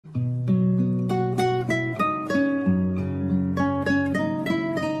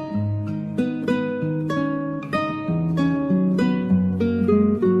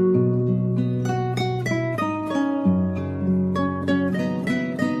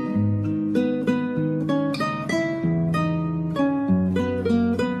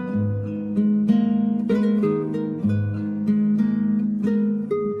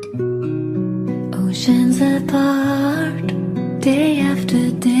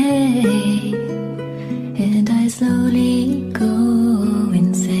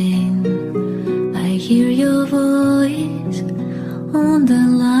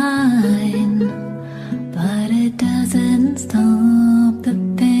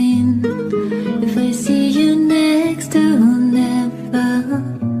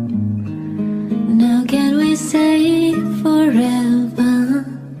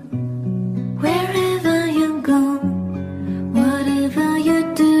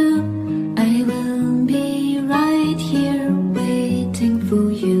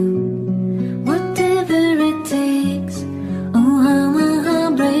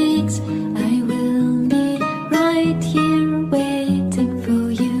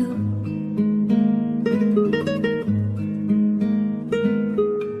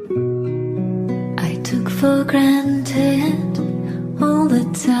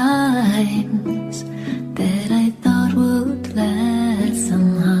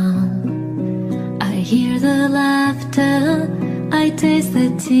hear the laughter, I taste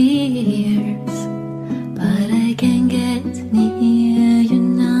the tears, but I can't get near you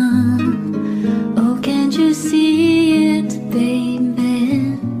now. Oh, can't you see it,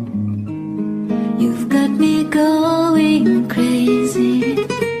 baby? You've got me going crazy.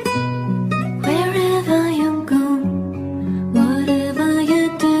 Wherever you go, whatever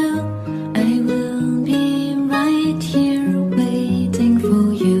you do, I will be right here waiting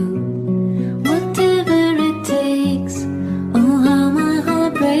for you. Whatever it takes, oh how my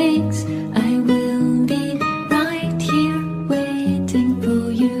heart breaks, I will be right here waiting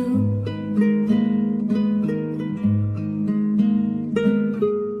for you.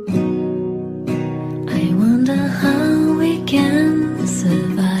 I wonder how we can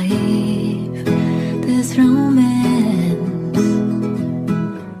survive this romance,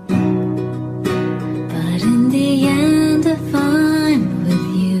 but in the end if I'm with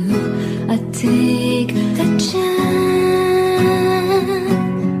you, I take the chance.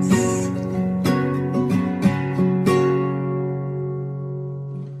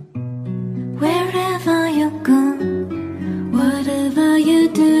 Wherever you go, whatever you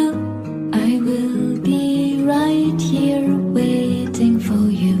do,